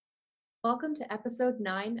Welcome to episode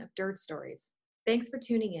 9 of Dirt Stories. Thanks for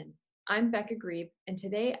tuning in. I'm Becca Grieb, and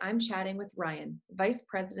today I'm chatting with Ryan, Vice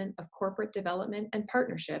President of Corporate Development and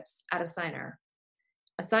Partnerships at Assignar.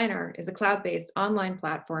 Assignar is a cloud-based online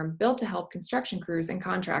platform built to help construction crews and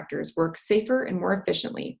contractors work safer and more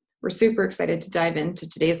efficiently. We're super excited to dive into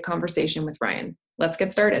today's conversation with Ryan. Let's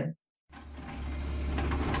get started.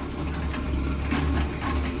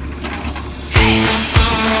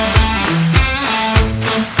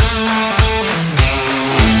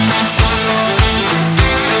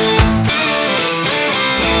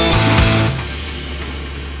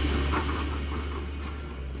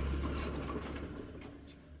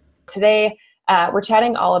 Today, we're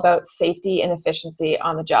chatting all about safety and efficiency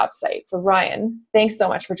on the job site. So Ryan, thanks so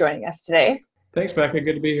much for joining us today. Thanks, Becca.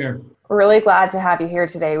 Good to be here. We're really glad to have you here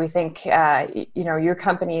today. We think, your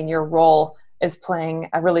company and your role is playing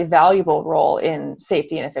a really valuable role in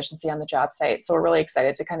safety and efficiency on the job site. So we're really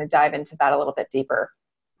excited to kind of dive into that a little bit deeper.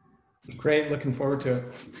 Great. Looking forward to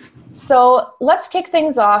it. So let's kick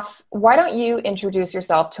things off. Why don't you introduce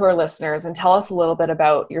yourself to our listeners and tell us a little bit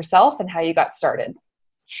about yourself and how you got started?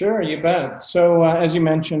 Sure, you bet. So as you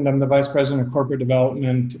mentioned, I'm the Vice President of Corporate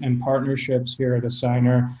Development and Partnerships here at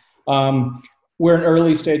Assignar. We're an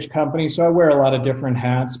early stage company, so I wear a lot of different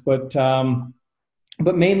hats, but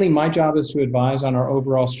mainly my job is to advise on our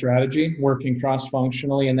overall strategy, working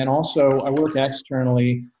cross-functionally, and then also I work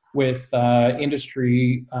externally with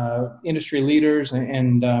industry leaders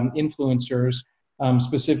and influencers,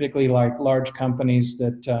 specifically like large companies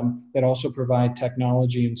that also provide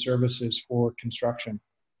technology and services for construction.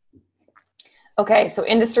 Okay, so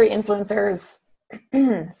industry influencers,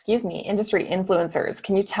 industry influencers.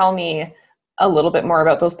 Can you tell me a little bit more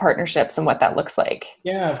about those partnerships and what that looks like?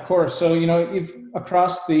 Yeah, of course. So, you've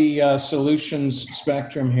across the solutions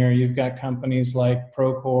spectrum here, you've got companies like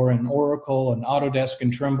Procore and Oracle and Autodesk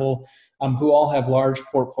and Trimble, who all have large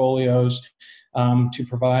portfolios to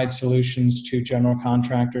provide solutions to general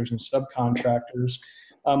contractors and subcontractors.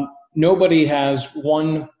 Nobody has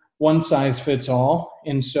one size fits all.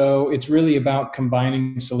 And so it's really about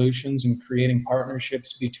combining solutions and creating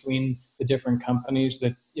partnerships between the different companies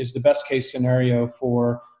that is the best case scenario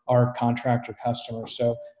for our contractor customers.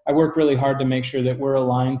 So I work really hard to make sure that we're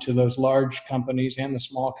aligned to those large companies and the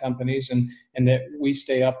small companies and that we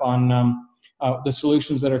stay up on the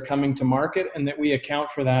solutions that are coming to market and that we account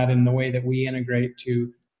for that in the way that we integrate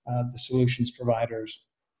to the solutions providers.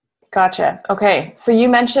 Gotcha. Okay. So you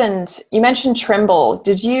mentioned Trimble.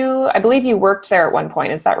 I believe you worked there at one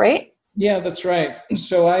point. Is that right? Yeah, that's right.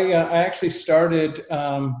 So I actually started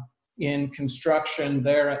in construction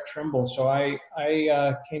there at Trimble. So I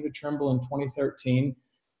came to Trimble in 2013.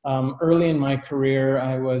 Early in my career,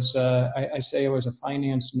 I was a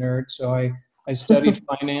finance nerd. So I studied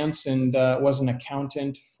finance and was an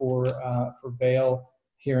accountant for Vail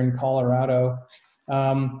here in Colorado.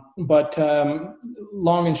 But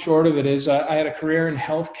long and short of it is I had a career in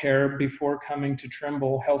healthcare before coming to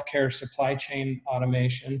Trimble, healthcare supply chain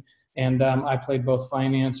automation. And I played both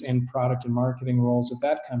finance and product and marketing roles at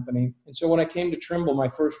that company. And so when I came to Trimble, my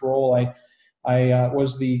first role, I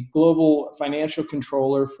was the global financial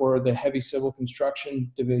controller for the heavy civil construction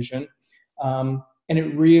division. And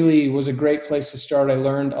it really was a great place to start. I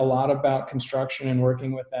learned a lot about construction and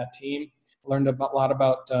working with that team. Learned a lot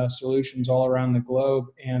about solutions all around the globe.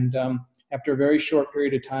 And after a very short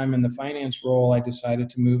period of time in the finance role, I decided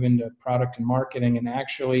to move into product and marketing and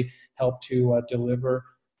actually help to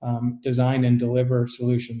design and deliver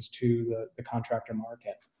solutions to the contractor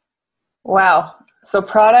market. Wow. So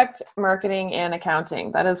product, marketing, and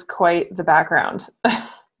accounting. That is quite the background.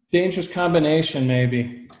 Dangerous combination,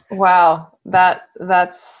 maybe. Wow.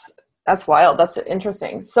 That's wild. That's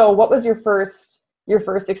interesting. So what was your first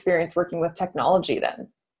experience working with technology then?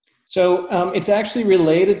 So it's actually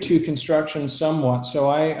related to construction somewhat. So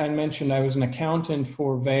I mentioned I was an accountant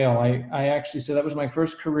for Vail. I actually said that was my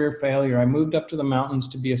first career failure. I moved up to the mountains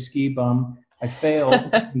to be a ski bum. I failed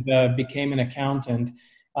and became an accountant.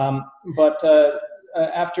 But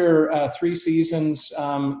after 3 seasons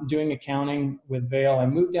doing accounting with Vail, I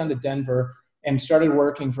moved down to Denver and started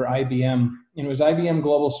working for IBM. And it was IBM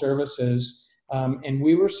Global Services. And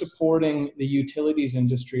we were supporting the utilities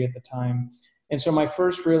industry at the time. And so my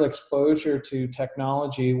first real exposure to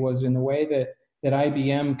technology was in the way that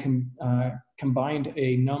IBM combined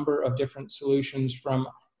a number of different solutions from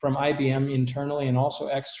IBM internally and also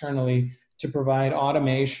externally to provide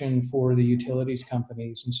automation for the utilities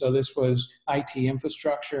companies. And so this was IT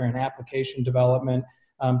infrastructure and application development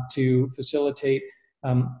to facilitate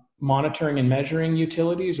monitoring and measuring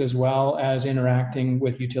utilities as well as interacting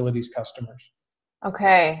with utilities customers.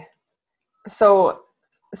 Okay. So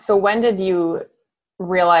So when did you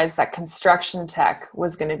realize that construction tech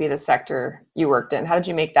was going to be the sector you worked in? How did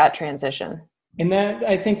you make that transition? And that,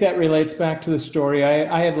 I think that relates back to the story.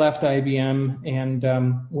 I had left IBM and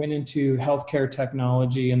went into healthcare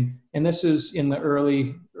technology, and this is in the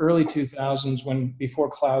early 2000s, before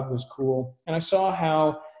cloud was cool. And I saw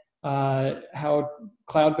how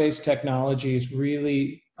cloud-based technologies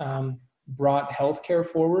really brought healthcare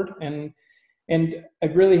forward, and I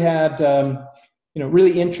really had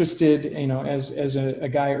really interested, as a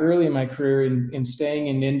guy early in my career in staying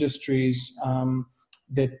in industries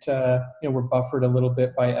that were buffered a little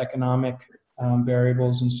bit by economic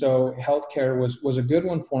variables. And so healthcare was a good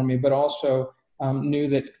one for me, but also knew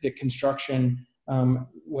that construction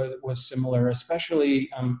was similar, especially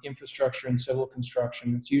infrastructure and civil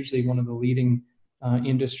construction. It's usually one of the leading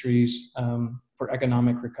industries for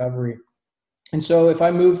economic recovery. And so if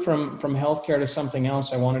I moved from healthcare to something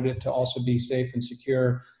else, I wanted it to also be safe and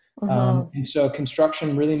secure. And so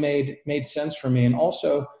construction really made sense for me. And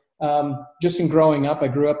also, just in growing up, I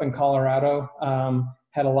grew up in Colorado,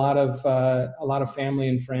 had a lot of family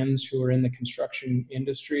and friends who were in the construction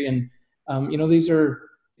industry. And,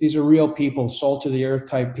 these are real people, salt of the earth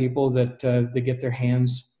type people that they get their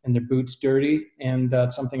hands and their boots dirty. And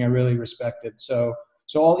that's something I really respected. So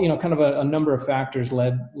all, kind of a number of factors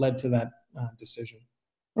led to that decision.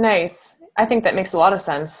 Nice. I think that makes a lot of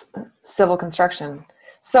sense. Civil construction.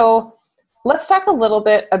 So let's talk a little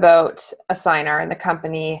bit about Assignar and the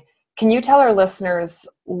company. Can you tell our listeners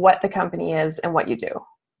what the company is and what you do?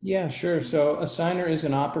 Yeah, sure. So Assignar is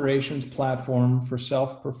an operations platform for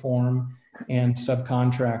self-perform and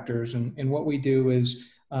subcontractors. And what we do is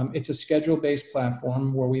it's a schedule-based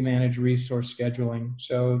platform where we manage resource scheduling.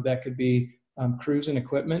 So that could be crews and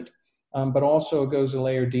equipment, but also it goes a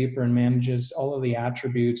layer deeper and manages all of the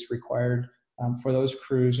attributes required for those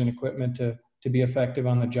crews and equipment to be effective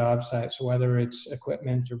on the job site. So whether it's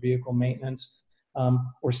equipment or vehicle maintenance,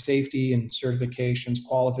 or safety and certifications,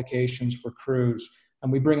 qualifications for crews.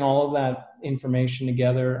 And we bring all of that information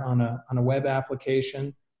together on a web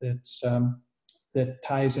application that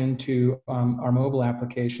ties into our mobile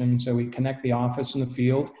application. So we connect the office and the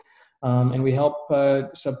field, and we help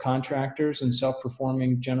subcontractors and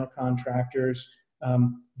self-performing general contractors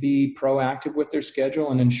be proactive with their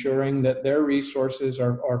schedule and ensuring that their resources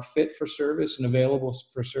are fit for service and available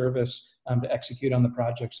for service to execute on the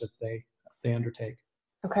projects that they undertake.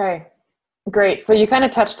 Okay, great. So you kind of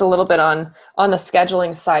touched a little bit on the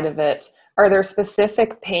scheduling side of it. Are there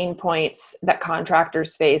specific pain points that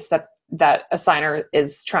contractors face that Assignar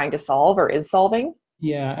is trying to solve or is solving?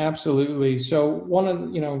 Yeah, absolutely. So one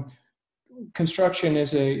of construction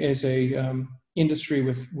is a industry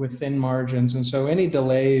with thin margins, and so any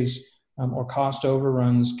delays or cost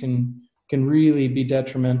overruns can really be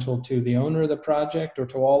detrimental to the owner of the project or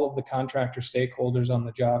to all of the contractor stakeholders on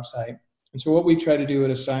the job site. And so what we try to do at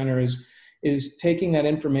Assignar is taking that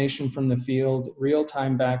information from the field real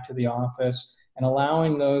time back to the office and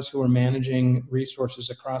allowing those who are managing resources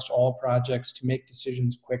across all projects to make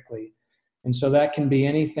decisions quickly. And so that can be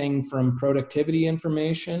anything from productivity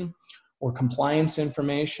information or compliance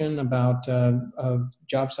information about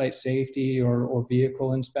job site safety or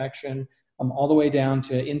vehicle inspection, all the way down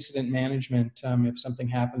to incident management if something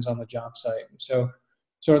happens on the job site.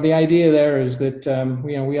 So the idea there is that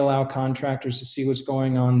we allow contractors to see what's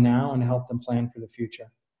going on now and help them plan for the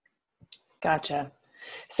future. Gotcha.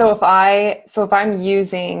 So if I'm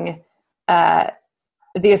using the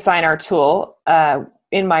Assignar tool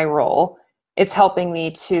in my role, it's helping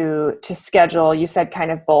me to schedule. You said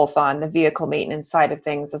kind of both on the vehicle maintenance side of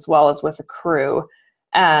things as well as with a crew,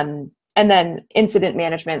 and then incident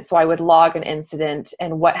management. So I would log an incident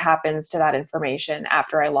and what happens to that information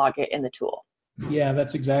after I log it in the tool. Yeah,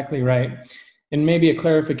 that's exactly right. And maybe a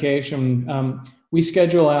clarification, we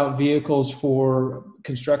schedule out vehicles for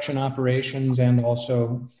construction operations and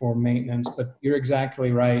also for maintenance, but you're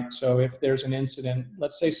exactly right. So if there's an incident,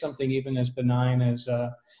 let's say something even as benign as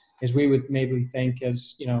we would maybe think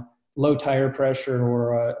as, low tire pressure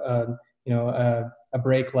or a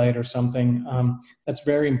brake light or something, that's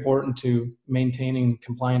very important to maintaining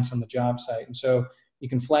compliance on the job site. And so you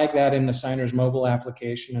can flag that in Assignar's mobile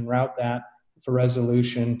application and route that for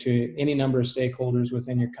resolution to any number of stakeholders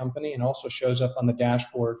within your company, and also shows up on the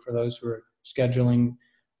dashboard for those who are scheduling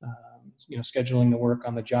the work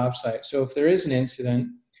on the job site. So if there is an incident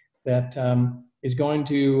that is going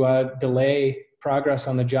to delay progress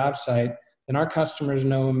on the job site, then our customers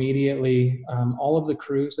know immediately all of the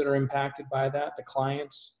crews that are impacted by that, the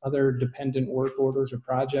clients, other dependent work orders or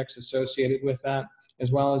projects associated with that,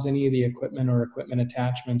 as well as any of the equipment or equipment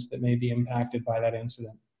attachments that may be impacted by that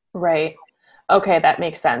incident. Right. Okay, that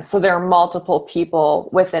makes sense. So there are multiple people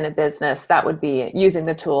within a business that would be using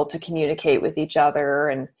the tool to communicate with each other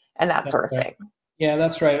and that That's sort of right. thing. Yeah,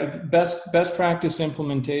 that's right. Best practice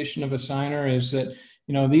implementation of Assignar is that,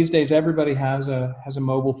 these days everybody has a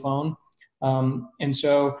mobile phone, and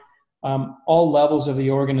so all levels of the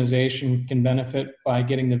organization can benefit by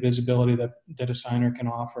getting the visibility that Assignar can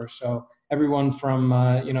offer. So everyone from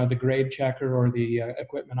the grade checker or the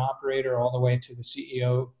equipment operator all the way to the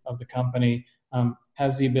CEO of the company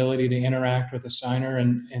has the ability to interact with Assignar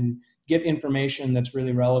and get information that's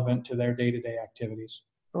really relevant to their day-to-day activities.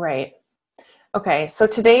 Right. Okay, so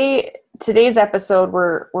today's episode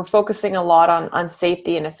we're focusing a lot on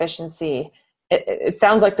safety and efficiency. It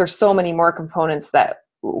sounds like there's so many more components that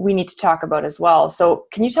we need to talk about as well. So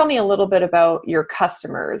can you tell me a little bit about your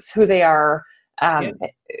customers, who they are, Yeah.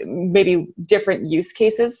 maybe different use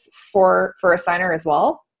cases for Assignar as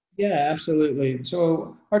well? Yeah, absolutely.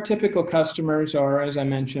 So our typical customers are, as I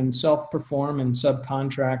mentioned, self-perform and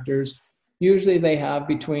subcontractors. Usually they have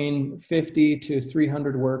between 50 to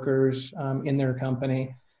 300 workers in their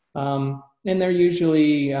company. And they're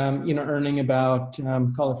usually, earning about,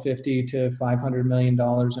 call it 50 to $500 million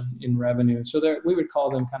in revenue. So we would call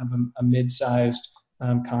them kind of a mid-sized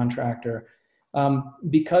contractor.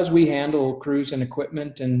 Because we handle crews and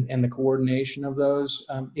equipment and the coordination of those,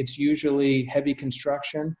 it's usually heavy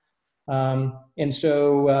construction. And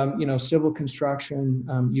so, civil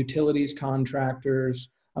construction, utilities contractors,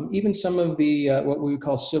 even some of the what we would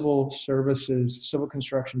call civil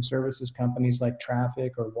construction services companies like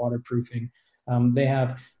traffic or waterproofing, they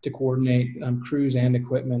have to coordinate crews and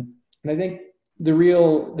equipment. And I think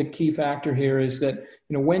the key factor here is that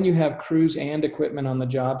when you have crews and equipment on the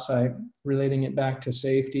job site, relating it back to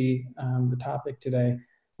safety, the topic today.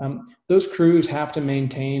 Those crews have to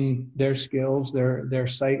maintain their skills, their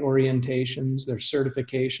site orientations, their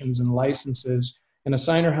certifications and licenses. And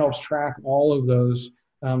Assignar helps track all of those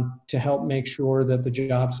to help make sure that the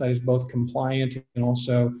job site is both compliant and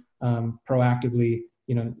also proactively,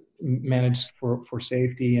 managed for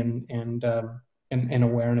safety and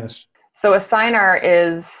awareness. So Assignar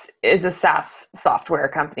is a SaaS software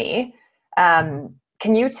company.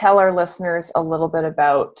 Can you tell our listeners a little bit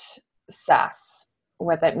about SaaS?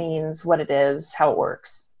 What that means, what it is, how it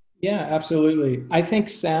works? Yeah, absolutely. I think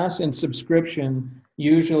SaaS and subscription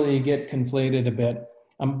usually get conflated a bit,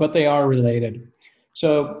 but they are related.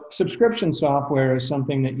 So subscription software is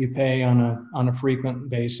something that you pay on a frequent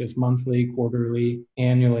basis, monthly, quarterly,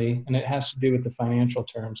 annually, and it has to do with the financial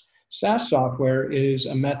terms. SaaS software is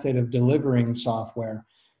a method of delivering software.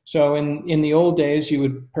 So in the old days, you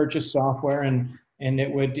would purchase software and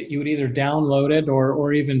you would either download it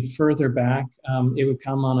or even further back, it would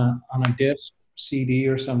come on a disc, CD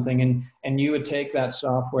or something, and you would take that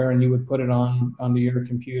software and you would put it onto your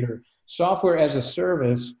computer. Software as a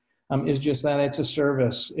service is just that. It's a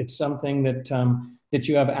service. It's something that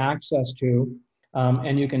you have access to,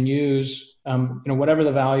 and you can use whatever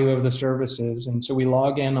the value of the service is. And so we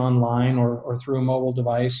log in online or through a mobile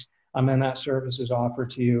device, and that service is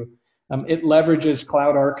offered to you. It leverages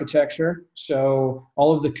cloud architecture, so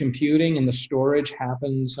all of the computing and the storage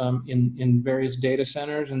happens in various data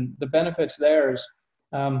centers, and the benefits there is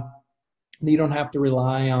you don't have to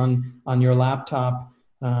rely on your laptop,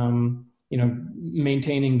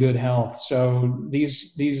 maintaining good health. So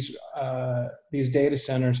these data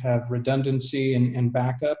centers have redundancy and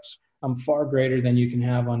backups far greater than you can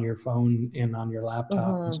have on your phone and on your laptop.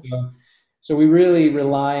 Mm-hmm. So we really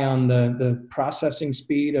rely on the processing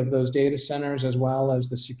speed of those data centers as well as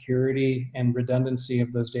the security and redundancy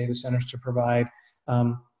of those data centers to provide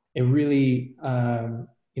a really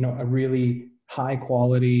high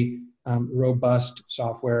quality, robust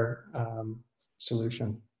software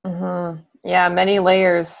solution. Mm-hmm. Yeah, many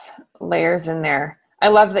layers in there. I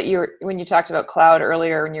love that when you talked about cloud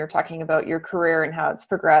earlier, when you were talking about your career and how it's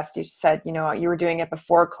progressed, you said, you were doing it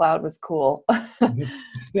before cloud was cool.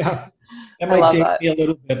 Yeah, that might date me a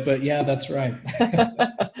little bit, but yeah, that's right.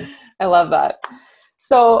 I love that.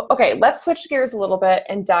 So, okay, let's switch gears a little bit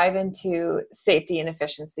and dive into safety and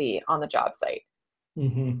efficiency on the job site.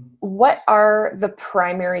 Mm-hmm. What are the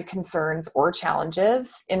primary concerns or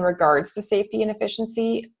challenges in regards to safety and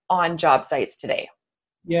efficiency on job sites today?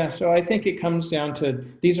 Yeah, so I think it comes down to,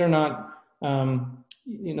 these are not,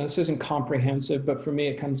 this isn't comprehensive, but for me,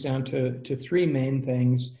 it comes down to three main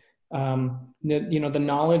things. The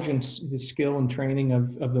knowledge and the skill and training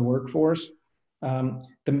of the workforce, the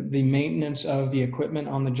maintenance of the equipment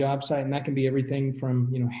on the job site, and that can be everything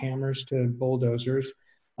from, hammers to bulldozers,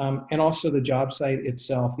 and also the job site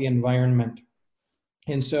itself, the environment.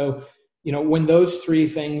 And so, when those three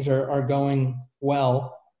things are going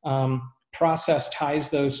well, process ties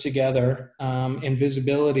those together, and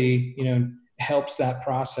visibility, helps that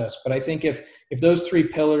process. But I think if those three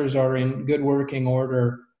pillars are in good working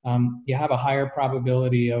order, you have a higher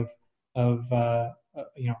probability of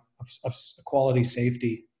quality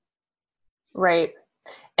safety. Right.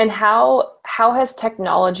 And how has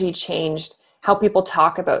technology changed how people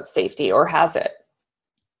talk about safety, or has it?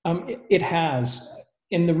 It has.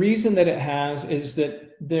 And the reason that it has is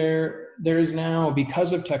that there is now,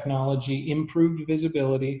 because of technology, improved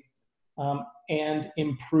visibility, and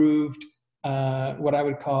improved what I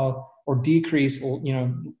would call, or decreased,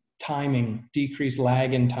 timing, decreased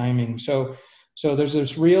lag in timing. So there's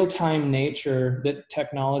this real-time nature that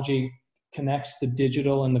technology connects the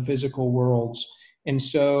digital and the physical worlds. And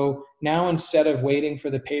so now, instead of waiting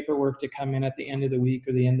for the paperwork to come in at the end of the week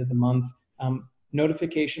or the end of the month,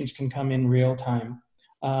 notifications can come in real time.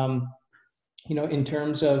 In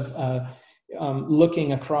terms of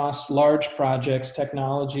looking across large projects,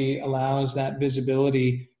 technology allows that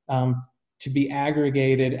visibility to be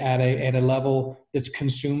aggregated at a level that's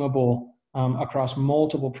consumable across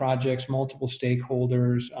multiple projects, multiple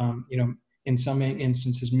stakeholders, in some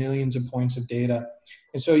instances, millions of points of data.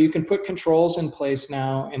 And so you can put controls in place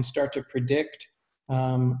now and start to predict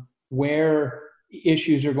where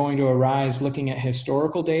issues are going to arise, looking at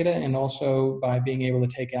historical data, and also by being able to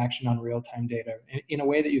take action on real-time data in a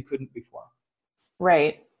way that you couldn't before.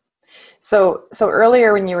 Right. So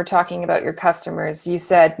earlier when you were talking about your customers, you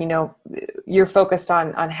said, you're focused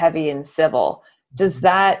on heavy and civil. Do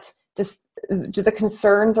the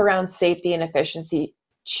concerns around safety and efficiency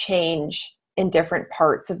change in different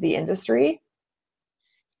parts of the industry?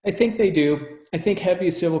 I think they do. I think heavy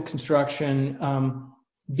civil construction,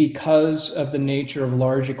 because of the nature of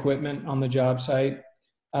large equipment on the job site,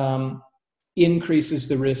 increases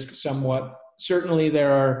the risk somewhat. Certainly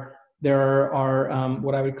there are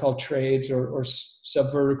what I would call trades or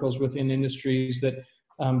subverticals within industries that,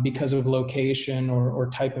 because of location or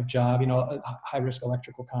type of job, high risk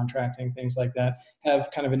electrical contracting, things like that, have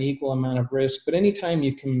kind of an equal amount of risk. But anytime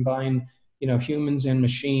you combine, humans and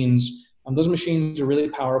machines, those machines are really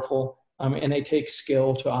powerful, and they take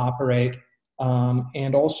skill to operate,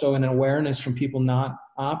 and also an awareness from people not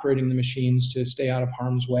operating the machines to stay out of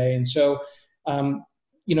harm's way. And so,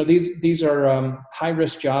 these are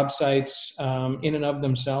high-risk job sites in and of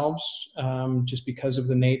themselves, just because of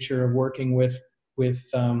the nature of working with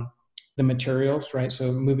the materials, right?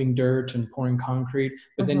 So moving dirt and pouring concrete,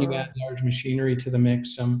 but then you add large machinery to the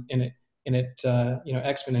mix, and it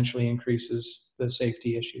exponentially increases the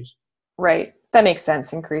safety issues. Right. That makes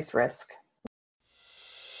sense. Increased risk.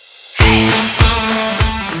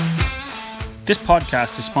 This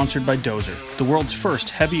podcast is sponsored by DOZR, the world's first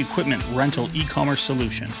heavy equipment rental e-commerce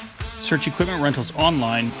solution. Search equipment rentals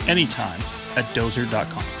online anytime at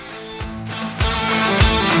DOZR.com.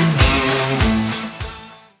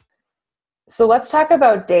 So let's talk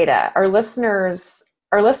about data. Our listeners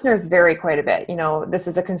vary quite a bit. This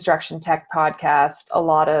is a construction tech podcast. A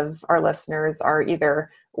lot of our listeners are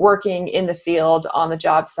either working in the field on the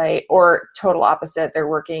job site, or total opposite, they're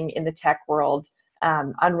working in the tech world,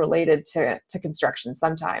 unrelated to construction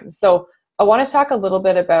sometimes. So I want to talk a little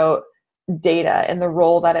bit about data and the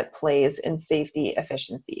role that it plays in safety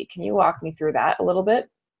efficiency. Can you walk me through that a little bit?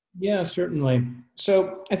 Yeah, certainly.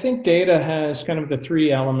 So I think data has kind of the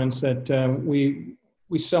three elements that we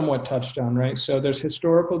somewhat touched on, right? So there's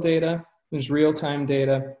historical data, there's real-time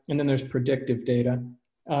data, and then there's predictive data.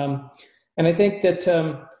 And I think that,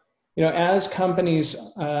 as companies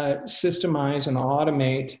systemize and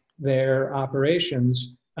automate their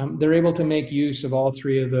operations, they're able to make use of all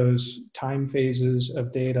three of those time phases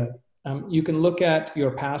of data. You can look at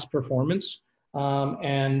your past performance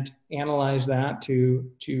and analyze that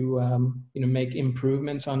to make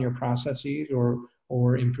improvements on your processes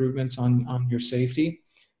or improvements on your safety.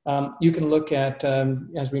 You can look at,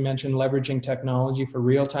 as we mentioned, leveraging technology for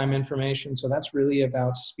real-time information. So that's really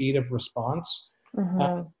about speed of response.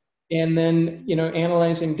 And then,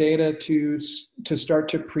 analyzing data to start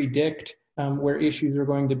to predict where issues are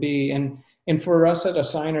going to be. And for us at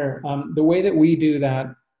Assignar, the way that we do that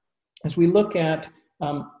is we look at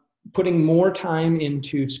putting more time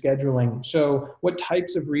into scheduling. So what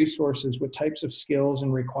types of resources, what types of skills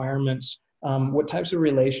and requirements, what types of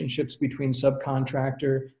relationships between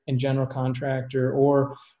subcontractor and general contractor,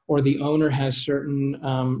 or the owner has certain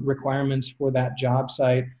requirements for that job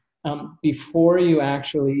site. Before you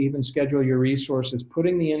actually even schedule your resources,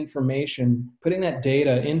 putting the information, putting that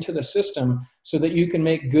data into the system so that you can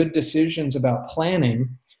make good decisions about planning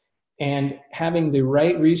and having the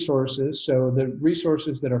right resources, so the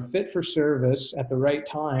resources that are fit for service at the right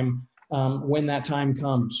time when that time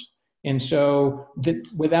comes. And so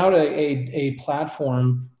without a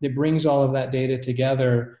platform that brings all of that data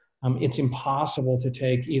together, it's impossible to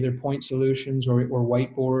take either point solutions or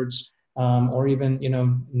whiteboards or even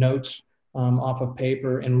notes off of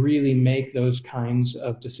paper and really make those kinds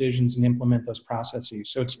of decisions and implement those processes.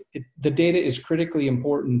 So the data is critically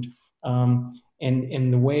important,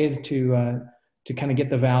 and the way to kind of get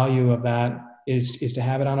the value of that is to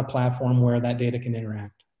have it on a platform where that data can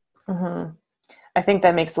interact. Mm-hmm. I think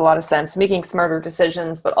that makes a lot of sense, making smarter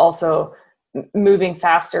decisions, but also moving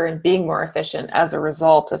faster and being more efficient as a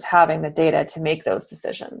result of having the data to make those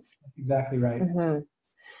decisions. Exactly right. Mm-hmm.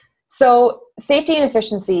 So safety and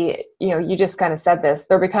efficiency, you just kind of said this,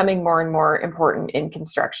 they're becoming more and more important in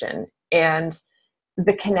construction. And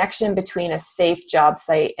the connection between a safe job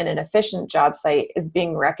site and an efficient job site is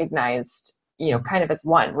being recognized, kind of as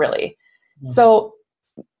one, really. Mm-hmm. So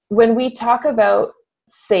when we talk about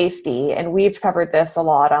safety, and we've covered this a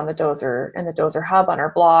lot on the DOZR and the DOZR Hub on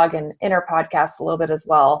our blog and in our podcast a little bit as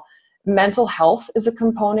well, mental health is a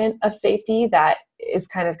component of safety that is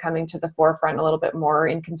kind of coming to the forefront a little bit more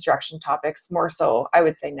in construction topics, more so, I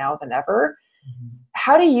would say, now than ever. Mm-hmm.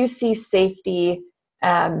 How do you see safety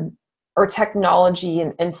or technology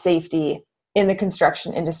and safety in the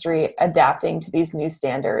construction industry adapting to these new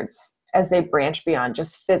standards as they branch beyond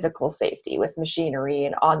just physical safety with machinery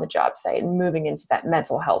and on the job site and moving into that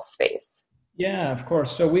mental health space? Yeah, of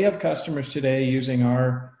course. So we have customers today using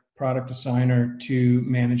our product Assignar to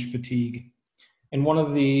manage fatigue. And one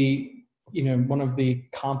of the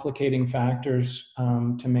complicating factors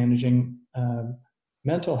to managing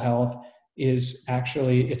mental health is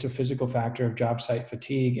actually, it's a physical factor of job site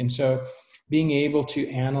fatigue. And so being able to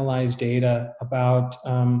analyze data about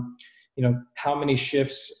how many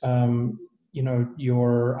shifts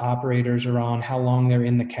your operators are on, how long they're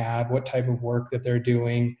in the cab, what type of work that they're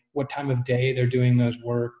doing, what time of day they're doing those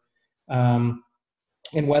work,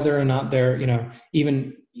 and whether or not they're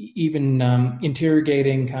even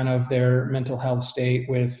interrogating kind of their mental health state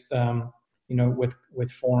with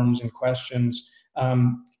forms and questions.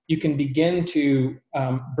 You can begin to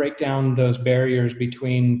break down those barriers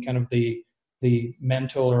between kind of the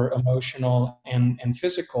mental or emotional and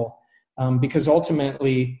physical. Because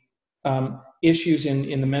ultimately, issues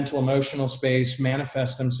in the mental emotional space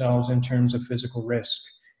manifest themselves in terms of physical risk.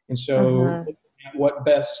 And so what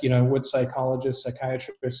psychologists,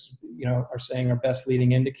 psychiatrists, are saying are best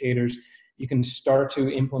leading indicators, you can start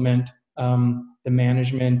to implement the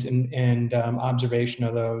management and observation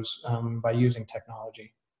of those by using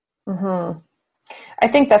technology. Mm-hmm. I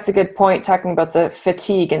think that's a good point, talking about the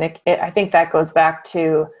fatigue. And I think that goes back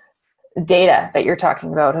to data that you're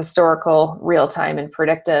talking about, historical, real-time, and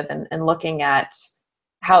predictive, and looking at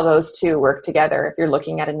how those two work together. If you're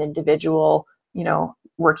looking at an individual,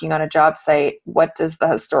 working on a job site, what does the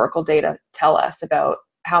historical data tell us about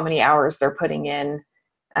how many hours they're putting in,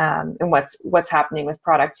 and what's happening with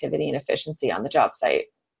productivity and efficiency on the job site?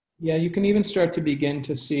 Yeah, you can even start to begin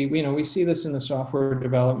to see, we see this in the software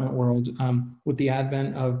development world with the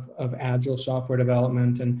advent of agile software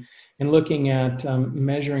development and looking at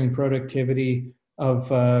measuring productivity of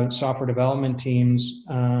software development teams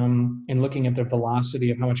and looking at the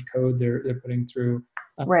velocity of how much code they're putting through.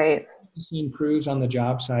 Right. Seeing crews on the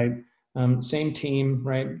job site, same team,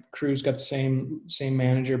 right? Crews got the same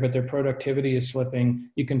manager, but their productivity is slipping.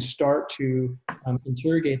 You can start to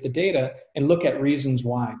interrogate the data and look at reasons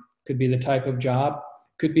why. Could be the type of job.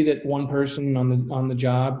 Could be that one person on the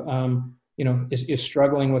job, is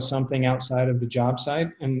struggling with something outside of the job site,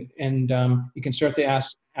 and you can start to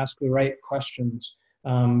ask the right questions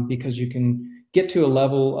because you can get to a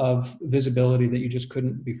level of visibility that you just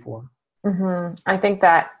couldn't before. Mm-hmm. I think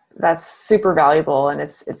that's super valuable, and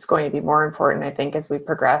it's going to be more important, I think, as we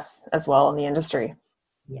progress as well in the industry.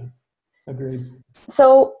 Yeah, agreed.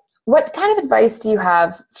 So what kind of advice do you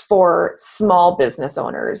have for small business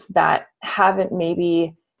owners that haven't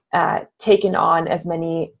maybe taken on as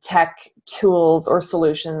many tech tools or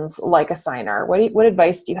solutions like Assignar? What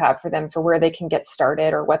advice do you have for them for where they can get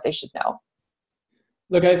started or what they should know?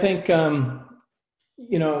 Look, I think,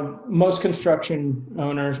 most construction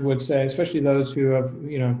owners would say, especially those who have,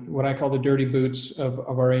 what I call the dirty boots of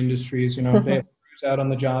our industries, they have crews out on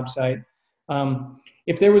the job site.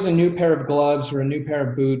 If there was a new pair of gloves or a new pair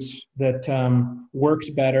of boots that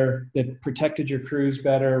worked better, that protected your crews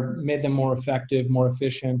better, made them more effective, more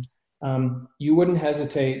efficient, you wouldn't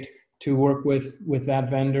hesitate to work with that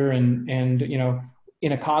vendor and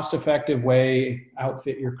in a cost-effective way,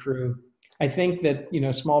 outfit your crew. I think that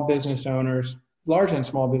small business owners, large and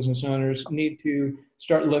small business owners, need to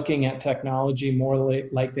start looking at technology more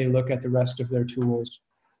like they look at the rest of their tools.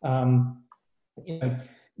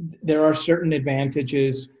 there are certain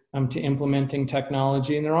advantages to implementing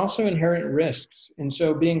technology, and there are also inherent risks. And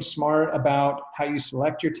so being smart about how you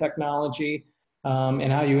select your technology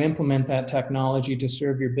and how you implement that technology to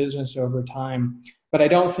serve your business over time. But I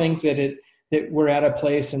don't think that we're at a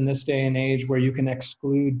place in this day and age where you can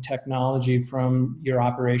exclude technology from your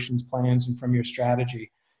operations plans and from your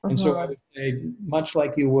strategy. And so I would say, much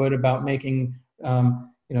like you would about making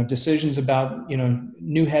decisions about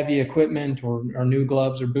new heavy equipment or new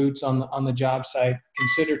gloves or boots on the job site,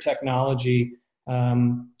 consider technology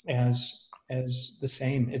as the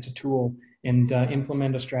same. It's a tool, and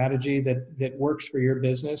implement a strategy that works for your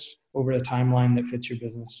business over a timeline that fits your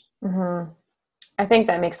business. Mm-hmm. I think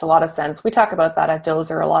that makes a lot of sense. We talk about that at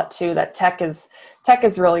DOZR a lot too, that tech is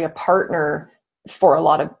really a partner for a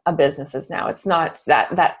lot of businesses now. It's not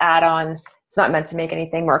that add-on. It's not meant to make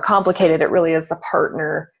anything more complicated. It really is the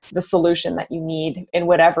partner, the solution that you need in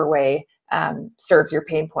whatever way serves your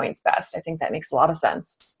pain points best. I think that makes a lot of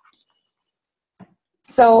sense.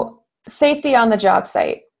 So safety on the job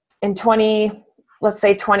site in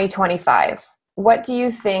 2025, what do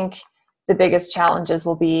you think the biggest challenges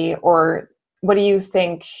will be, or what do you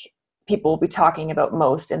think people will be talking about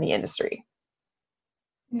most in the industry?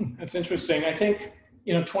 That's interesting. I think,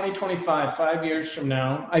 2025, 5 years from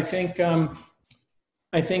now, I think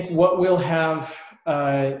what we'll have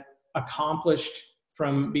accomplished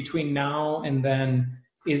from between now and then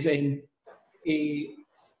is an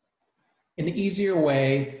easier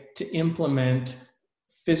way to implement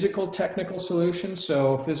physical technical solutions,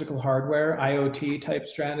 so physical hardware, IoT type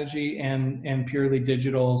strategy, and purely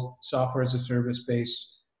digital software as a service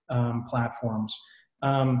based platforms.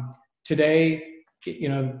 Today,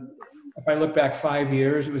 if I look back 5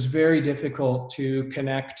 years, it was very difficult to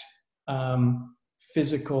connect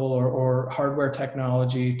physical or hardware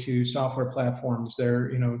technology to software platforms.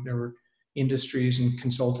 There were industries and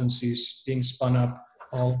consultancies being spun up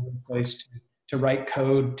all over the place to write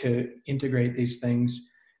code to integrate these things.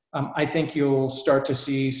 I think you'll start to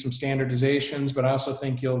see some standardizations, but I also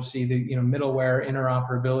think you'll see the middleware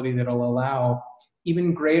interoperability that'll allow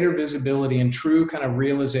even greater visibility and true kind of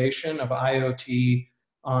realization of IoT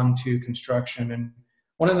onto construction. And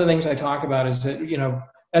one of the things I talk about is that,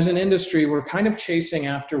 as an industry, we're kind of chasing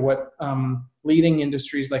after what leading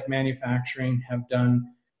industries like manufacturing have done,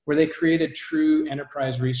 where they created true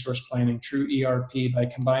enterprise resource planning, true ERP, by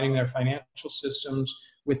combining their financial systems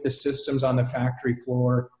with the systems on the factory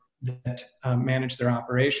floor that manage their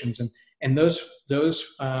operations. And those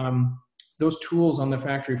tools on the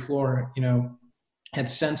factory floor, had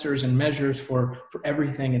sensors and measures for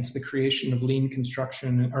everything. It's the creation of lean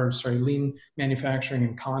manufacturing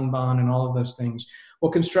and Kanban and all of those things. Well,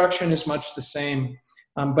 construction is much the same,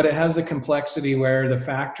 but it has the complexity where the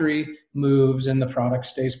factory moves and the product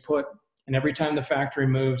stays put. And every time the factory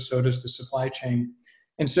moves, so does the supply chain.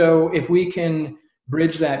 And so if we can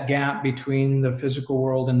bridge that gap between the physical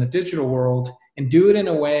world and the digital world and do it in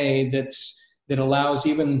a way that allows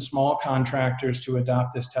even small contractors to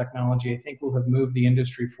adopt this technology, I think we'll have moved the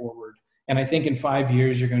industry forward. And I think in 5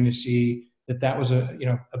 years, you're going to see that was a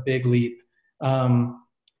big leap.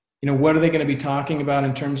 What are they going to be talking about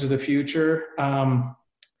in terms of the future?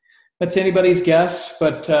 That's anybody's guess,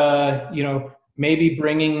 but maybe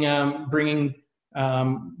bringing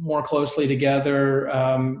more closely together,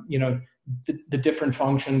 the different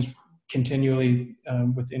functions continually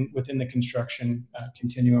within the construction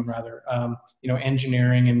continuum, rather,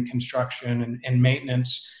 engineering and construction and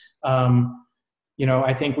maintenance.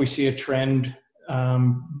 I think we see a trend,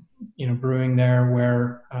 brewing there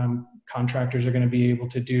where contractors are going to be able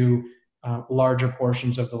to do larger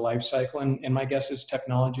portions of the life cycle. And my guess is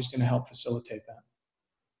technology is going to help facilitate that.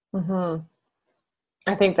 Mm-hmm.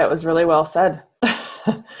 I think that was really well said.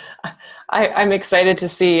 I'm excited to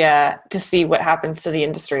see what happens to the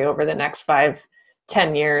industry over the next 5-10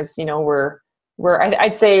 years. I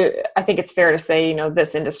think it's fair to say,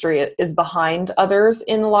 this industry is behind others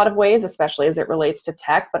in a lot of ways, especially as it relates to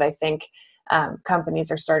tech. But I think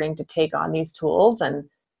companies are starting to take on these tools, and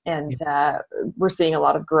we're seeing a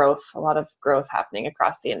lot of growth happening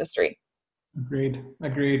across the industry. Agreed.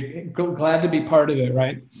 Glad to be part of it,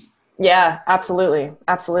 right? Yeah, absolutely.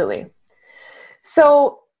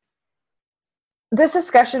 So this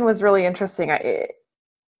discussion was really interesting.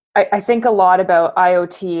 I think a lot about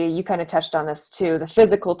IoT. You kind of touched on this too, the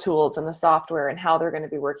physical tools and the software and how they're going to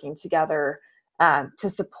be working together to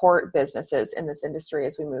support businesses in this industry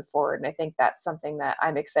as we move forward. And I think that's something that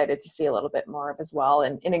I'm excited to see a little bit more of as well,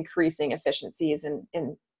 and in increasing efficiencies and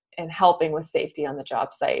helping with safety on the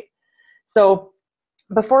job site. So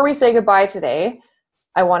before we say goodbye today,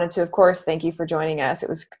 I wanted to, of course, thank you for joining us. It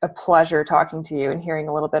was a pleasure talking to you and hearing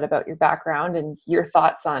a little bit about your background and your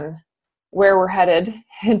thoughts on where we're headed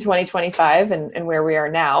in 2025 and where we are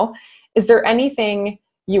now. Is there anything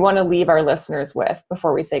you want to leave our listeners with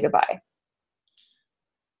before we say goodbye?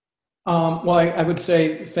 Well, I would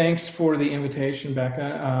say thanks for the invitation,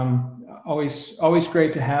 Becca. Always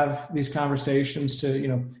great to have these conversations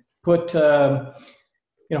to, put,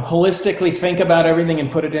 holistically think about everything and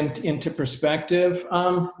put it into perspective.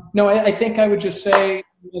 No, I think I would just say,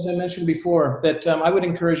 as I mentioned before, that I would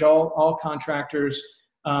encourage all contractors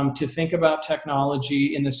to think about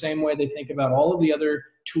technology in the same way they think about all of the other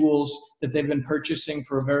tools that they've been purchasing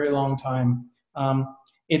for a very long time.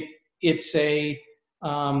 It's a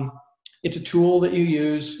tool that you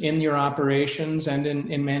use in your operations and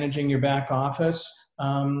in managing your back office,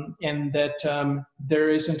 and that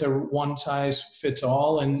there isn't a one size fits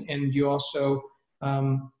all. And you also,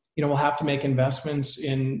 will have to make investments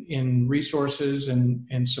in resources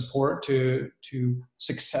and support to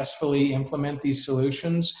successfully implement these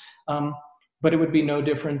solutions. But it would be no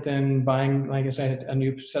different than buying, like I said, a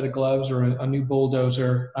new set of gloves or a new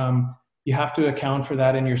bulldozer. You have to account for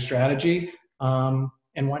that in your strategy.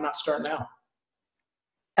 And why not start now?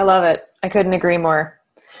 I love it. I couldn't agree more.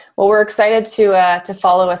 Well, we're excited to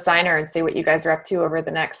follow Assignar and see what you guys are up to over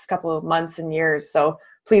the next couple of months and years. So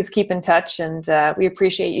please keep in touch, and we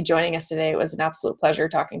appreciate you joining us today. It was an absolute pleasure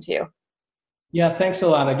talking to you. Yeah, thanks a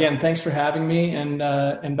lot. Again, thanks for having me, and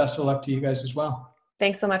best of luck to you guys as well.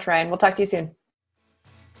 Thanks so much, Ryan. We'll talk to you soon.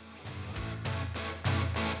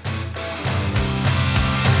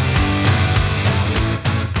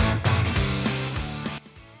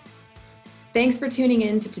 Thanks for tuning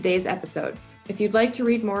in to today's episode. If you'd like to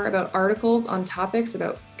read more about articles on topics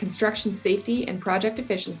about construction safety and project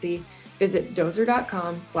efficiency, visit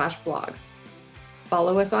DOZR.com/blog.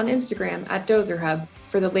 Follow us on Instagram at DOZR Hub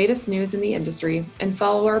for the latest news in the industry, and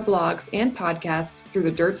follow our blogs and podcasts through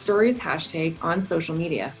the Dirt Stories hashtag on social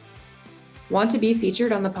media. Want to be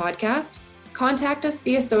featured on the podcast? Contact us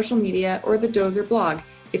via social media or the DOZR blog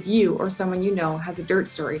if you or someone you know has a dirt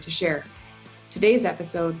story to share. Today's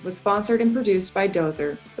episode was sponsored and produced by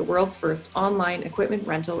DOZR, the world's first online equipment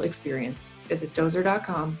rental experience. Visit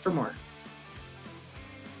DOZR.com for more.